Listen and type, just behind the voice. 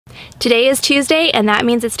Today is Tuesday, and that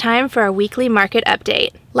means it's time for our weekly market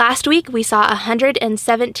update. Last week, we saw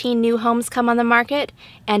 117 new homes come on the market,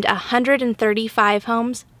 and 135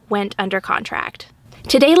 homes went under contract.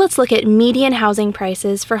 Today, let's look at median housing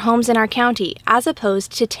prices for homes in our county, as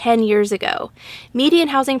opposed to 10 years ago. Median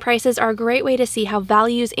housing prices are a great way to see how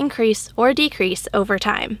values increase or decrease over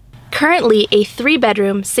time. Currently, a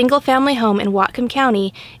 3-bedroom, single-family home in Whatcom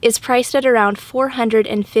County is priced at around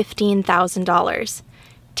 $415,000.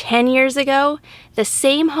 10 years ago, the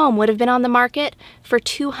same home would have been on the market for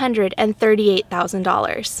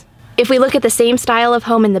 $238,000. If we look at the same style of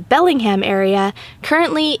home in the Bellingham area,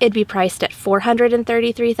 currently it'd be priced at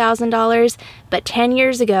 $433,000, but 10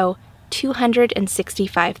 years ago,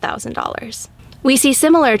 $265,000. We see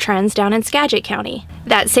similar trends down in Skagit County.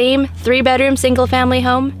 That same 3-bedroom single-family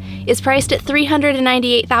home is priced at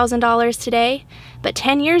 $398,000 today, but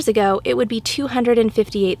 10 years ago it would be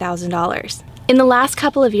 $258,000. In the last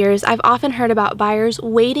couple of years, I've often heard about buyers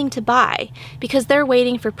waiting to buy because they're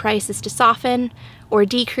waiting for prices to soften or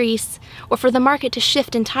decrease, or for the market to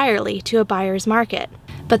shift entirely to a buyer's market.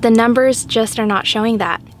 But the numbers just are not showing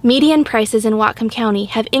that. Median prices in Whatcom County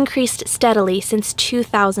have increased steadily since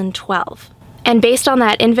 2012. And based on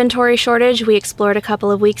that inventory shortage we explored a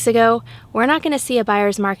couple of weeks ago, we're not going to see a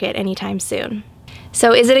buyer's market anytime soon.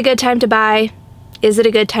 So is it a good time to buy? Is it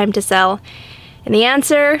a good time to sell? And the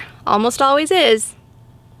answer almost always is,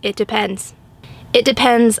 it depends. It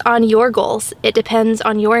depends on your goals, it depends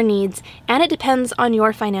on your needs, and it depends on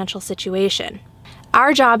your financial situation.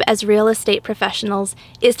 Our job as real estate professionals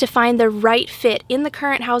is to find the right fit in the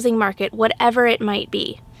current housing market, whatever it might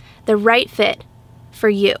be. The right fit for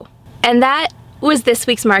you. And that was this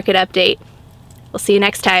week's market update. We'll see you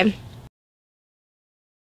next time.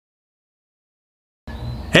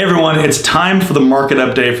 Hey everyone, it's time for the market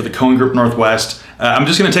update for the Cohen Group Northwest. I'm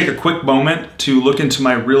just going to take a quick moment to look into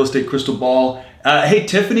my real estate crystal ball. Hey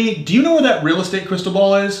Tiffany, do you know where that real estate crystal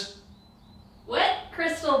ball is? What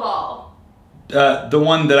crystal ball? The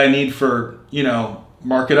one that I need for,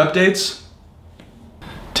 market updates.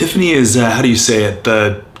 Tiffany is, how do you say it,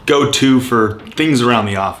 the go-to for things around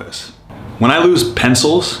the office. When I lose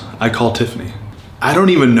pencils, I call Tiffany. I don't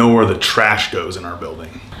even know where the trash goes in our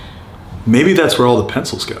building. Maybe that's where all the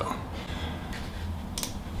pencils go.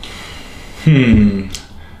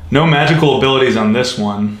 No magical abilities on this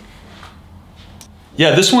one.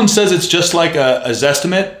 Yeah, this one says it's just like a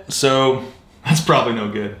Zestimate, so that's probably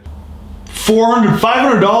no good. $400,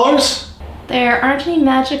 $500? There aren't any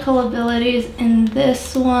magical abilities in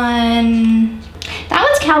this one. That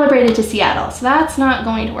one's calibrated to Seattle, so that's not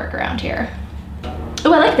going to work around here.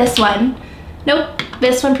 Oh, I like this one. Nope,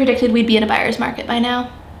 this one predicted we'd be in a buyer's market by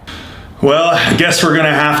now. Well, I guess we're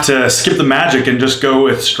gonna have to skip the magic and just go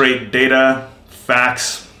with straight data,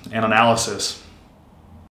 facts, and analysis.